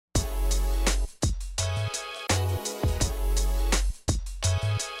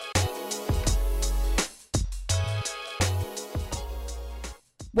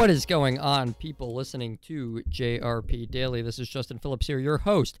What is going on, people listening to JRP Daily? This is Justin Phillips here, your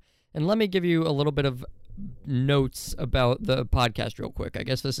host. And let me give you a little bit of notes about the podcast real quick. I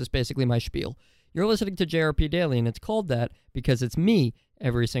guess this is basically my spiel. You're listening to JRP Daily, and it's called that because it's me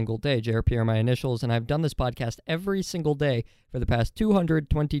every single day. JRP are my initials, and I've done this podcast every single day for the past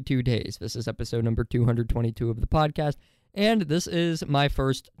 222 days. This is episode number 222 of the podcast, and this is my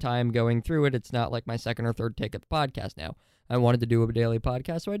first time going through it. It's not like my second or third take of the podcast now. I wanted to do a daily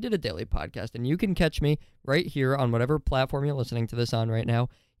podcast, so I did a daily podcast, and you can catch me right here on whatever platform you're listening to this on right now.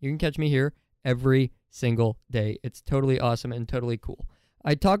 You can catch me here every single day. It's totally awesome and totally cool.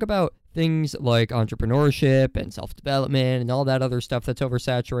 I talk about things like entrepreneurship and self-development and all that other stuff that's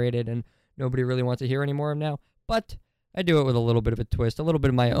oversaturated and nobody really wants to hear anymore of now, but I do it with a little bit of a twist, a little bit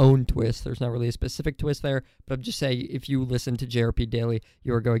of my own twist. There's not really a specific twist there, but I'm just saying if you listen to JRP Daily,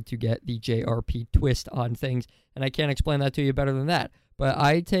 you are going to get the JRP twist on things, and I can't explain that to you better than that. But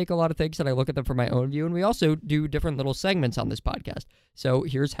I take a lot of things and I look at them from my own view, and we also do different little segments on this podcast. So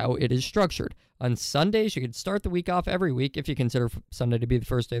here's how it is structured. On Sundays, you can start the week off every week if you consider Sunday to be the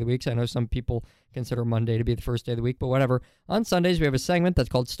first day of the week. So I know some people consider Monday to be the first day of the week, but whatever. On Sundays, we have a segment that's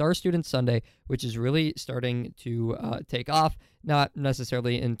called Star Student Sunday, which is really starting to take off. Not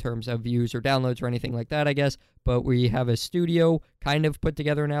necessarily in terms of views or downloads or anything like that, I guess, but we have a studio kind of put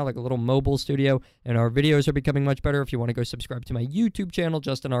together now, like a little mobile studio, and our videos are becoming much better. If you want to go subscribe to my YouTube channel,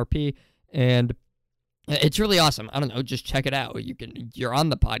 Justin RP, and it's really awesome. I don't know, just check it out. You're on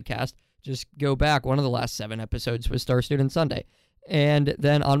the podcast. Just go back. One of the last 7 episodes was Star Student Sunday. And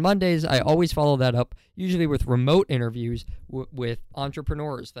then on Mondays, I always follow that up, usually with remote interviews with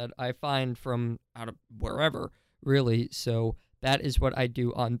entrepreneurs that I find from out of wherever, really. So that is what I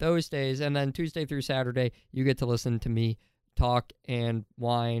do on those days. And then Tuesday through Saturday, you get to listen to me talk and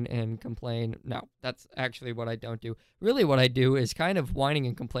whine and complain. No, that's actually what I don't do. Really what I do is kind of whining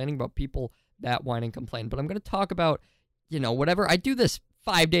and complaining about people that whine and complain. But I'm going to talk about, whatever. I do this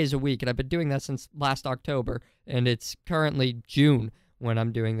 5 days a week, and I've been doing that since last October, and it's currently June when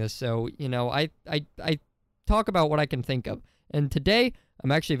I'm doing this. So, I talk about what I can think of. And today,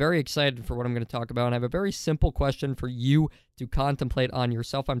 I'm actually very excited for what I'm going to talk about, and I have a very simple question for you to contemplate on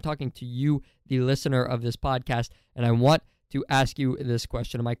yourself. I'm talking to you, the listener of this podcast, and I want to ask you this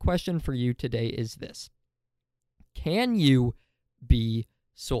question. And my question for you today is this: can you be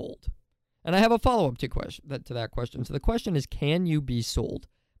sold? And I have a follow-up to that question. So the question is, can you be sold?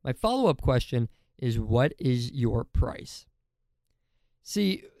 My follow-up question is, what is your price?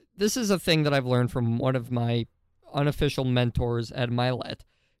 See, this is a thing that I've learned from one of my unofficial mentors at Milet,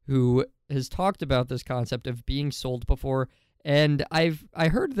 who has talked about this concept of being sold before. And I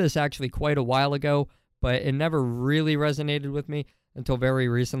heard this actually quite a while ago, but it never really resonated with me until very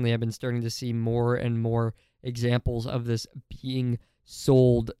recently. I've been starting to see more and more examples of this being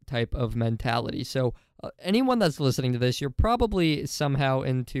sold type of mentality. So anyone that's listening to this, you're probably somehow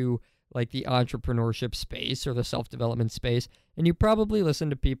into like the entrepreneurship space or the self-development space, and you probably listen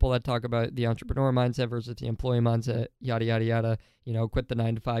to people that talk about the entrepreneur mindset versus the employee mindset, yada, yada, yada, quit the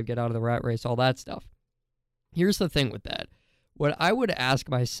 9-to-5, get out of the rat race, all that stuff. Here's the thing with that. What I would ask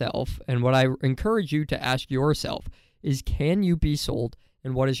myself, and what I encourage you to ask yourself, is can you be sold,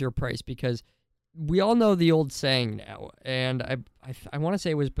 and what is your price? Because we all know the old saying now, and I want to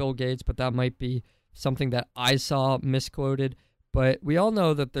say it was Bill Gates, but that might be something that I saw misquoted. But we all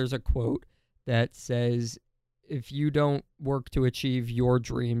know that there's a quote that says, if you don't work to achieve your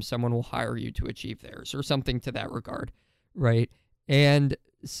dream, someone will hire you to achieve theirs, or something to that regard, right? And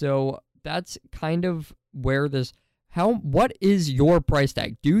so that's kind of where what is your price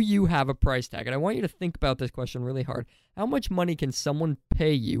tag? Do you have a price tag? And I want you to think about this question really hard. How much money can someone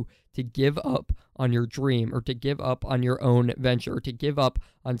pay you to give up on your dream, or to give up on your own venture, or to give up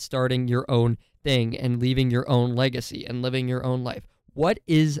on starting your own thing and leaving your own legacy and living your own life? What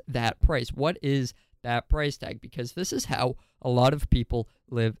is that price? What is that price tag? Because this is how a lot of people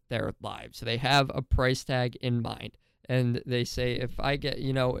live their lives. They have a price tag in mind, and they say, if I get,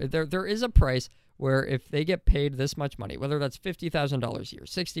 there is a price where if they get paid this much money, whether that's $50,000 a year,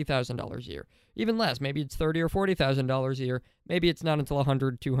 $60,000 a year, even less, maybe it's $30,000 or $40,000 a year, maybe it's not until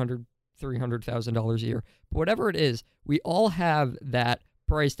 $100,000, $200,000, $300,000 a year, but whatever it is, we all have that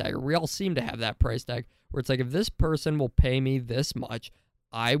price tag, or we all seem to have that price tag, where it's like, if this person will pay me this much,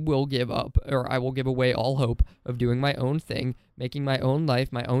 I will give up, or I will give away all hope of doing my own thing, making my own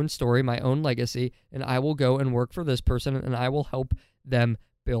life, my own story, my own legacy, and I will go and work for this person, and I will help them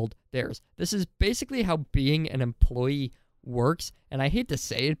build theirs. This is basically how being an employee works, and I hate to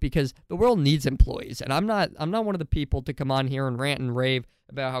say it because the world needs employees, and I'm not one of the people to come on here and rant and rave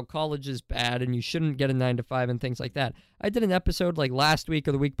about how college is bad and you shouldn't get a 9-to-5 and things like that. I did an episode like last week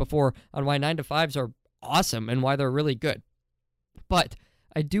or the week before on why 9-to-5s are awesome and why they're really good. But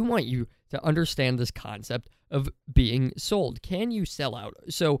I do want you to understand this concept of being sold. Can you sell out?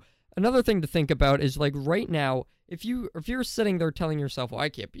 So another thing to think about is like right now, if you're sitting there telling yourself, "Well, I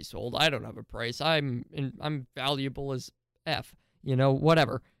can't be sold. I don't have a price. I'm valuable as F,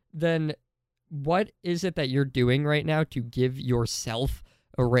 whatever." Then what is it that you're doing right now to give yourself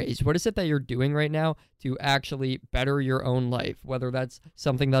a raise? What is it that you're doing right now to actually better your own life? Whether that's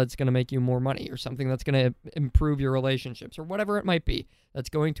something that's going to make you more money or something that's going to improve your relationships or whatever it might be that's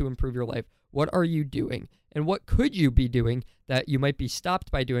going to improve your life. What are you doing? And what could you be doing that you might be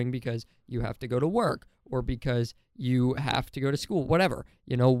stopped by doing because you have to go to work or because you have to go to school, whatever?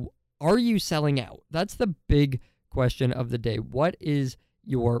 Are you selling out? That's the big question of the day. What is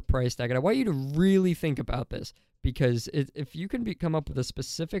your price tag? And I want you to really think about this, because if you can come up with a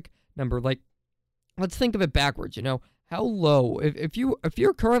specific number, like let's think of it backwards, how low, if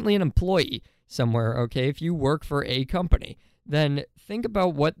you're currently an employee somewhere, okay, if you work for a company, then think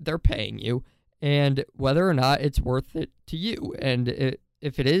about what they're paying you and whether or not it's worth it to you. And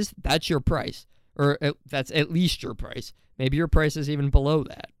if it is, that's your price, or that's at least your price. Maybe your price is even below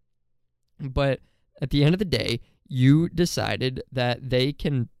that. But at the end of the day, you decided that they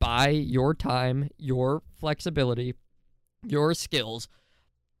can buy your time, your flexibility, your skills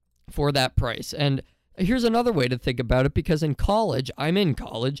for that price. And here's another way to think about it, because in college, I'm in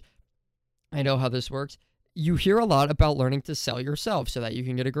college, I know how this works. You hear a lot about learning to sell yourself so that you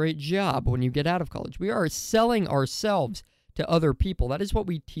can get a great job when you get out of college. We are selling ourselves to other people. That is what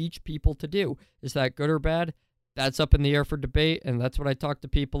we teach people to do. Is that good or bad? That's up in the air for debate, and that's what I talk to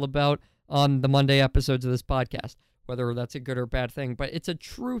people about on the Monday episodes of this podcast, whether that's a good or bad thing. But it's a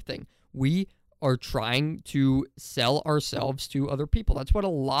true thing. We are trying to sell ourselves to other people. That's what a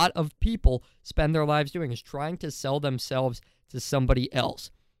lot of people spend their lives doing, is trying to sell themselves to somebody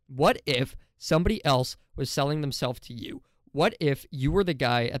else. What if somebody else was selling themselves to you? What if you were the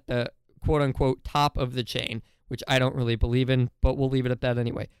guy at the quote-unquote top of the chain, which I don't really believe in, but we'll leave it at that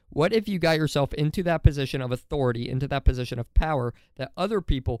anyway. What if you got yourself into that position of authority, into that position of power, that other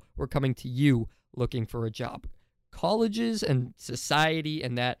people were coming to you looking for a job? Colleges and society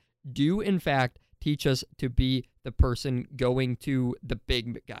and that do, in fact, teach us to be the person going to the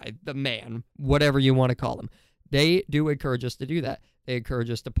big guy, the man, whatever you want to call him. They do encourage us to do that. They encourage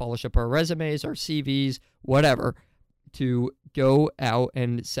us to polish up our resumes, our CVs, whatever, to go out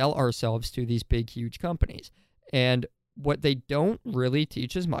and sell ourselves to these big, huge companies. And what they don't really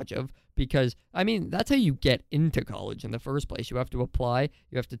teach as much of, because, that's how you get into college in the first place. You have to apply.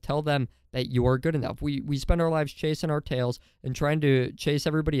 You have to tell them that you're good enough. We spend our lives chasing our tails and trying to chase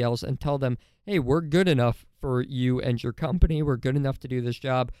everybody else and tell them, hey, we're good enough for you and your company. We're good enough to do this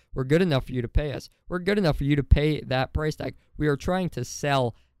job. We're good enough for you to pay us. We're good enough for you to pay that price tag. We are trying to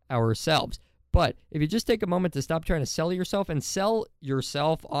sell ourselves. But if you just take a moment to stop trying to sell yourself and sell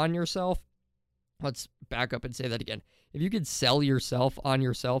yourself on yourself, let's back up and say that again. If you could sell yourself on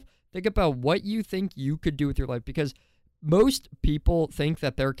yourself, think about what you think you could do with your life, because most people think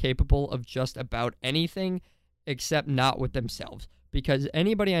that they're capable of just about anything except not with themselves. Because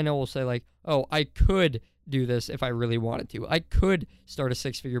anybody I know will say like, oh, I could do this if I really wanted to. I could start a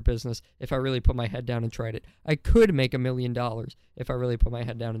 6-figure business if I really put my head down and tried it. I could make $1 million if I really put my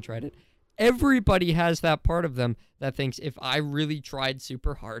head down and tried it. Everybody has that part of them that thinks if I really tried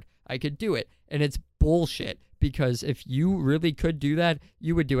super hard, I could do it. And it's bullshit, because if you really could do that,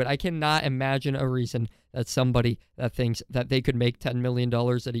 you would do it. I cannot imagine a reason that somebody that thinks that they could make $10 million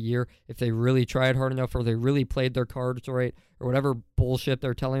at a year if they really tried hard enough, or they really played their cards right, or whatever bullshit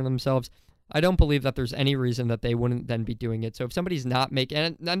they're telling themselves. I don't believe that there's any reason that they wouldn't then be doing it. So if somebody's not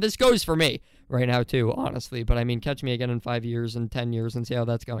making, and this goes for me right now too, honestly, but catch me again in 5 years and 10 years and see how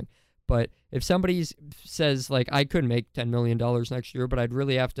that's going. But if somebody says, like, I could make $10 million next year, but I'd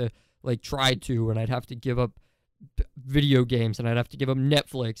really have to, like, try to, and I'd have to give up video games, and I'd have to give up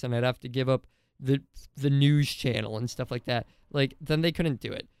Netflix, and I'd have to give up the news channel and stuff like that, like, then they couldn't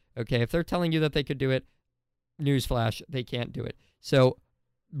do it, okay? If they're telling you that they could do it, newsflash, they can't do it. So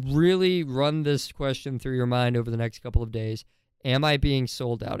really run this question through your mind over the next couple of days. Am I being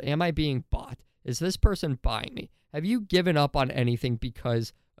sold out? Am I being bought? Is this person buying me? Have you given up on anything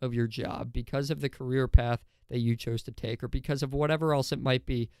because of your job, because of the career path that you chose to take, or because of whatever else it might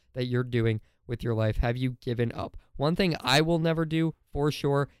be that you're doing with your life? Have you given up? One thing I will never do for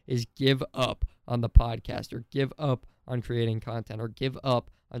sure is give up on the podcast, or give up on creating content, or give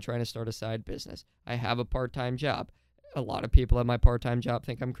up on trying to start a side business. I have a part-time job. A lot of people at my part-time job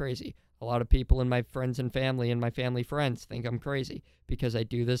think I'm crazy. A lot of people in my friends and family my family friends think I'm crazy because I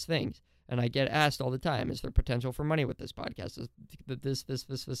do these things. And I get asked all the time, is there potential for money with this podcast? Is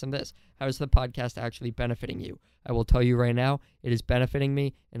this, and this? How is the podcast actually benefiting you? I will tell you right now, it is benefiting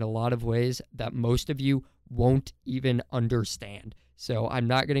me in a lot of ways that most of you won't even understand. So I'm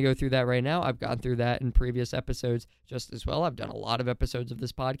not going to go through that right now. I've gone through that in previous episodes just as well. I've done a lot of episodes of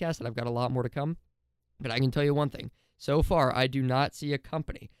this podcast, and I've got a lot more to come. But I can tell you one thing. So far, I do not see a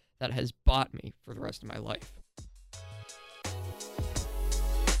company that has bought me for the rest of my life.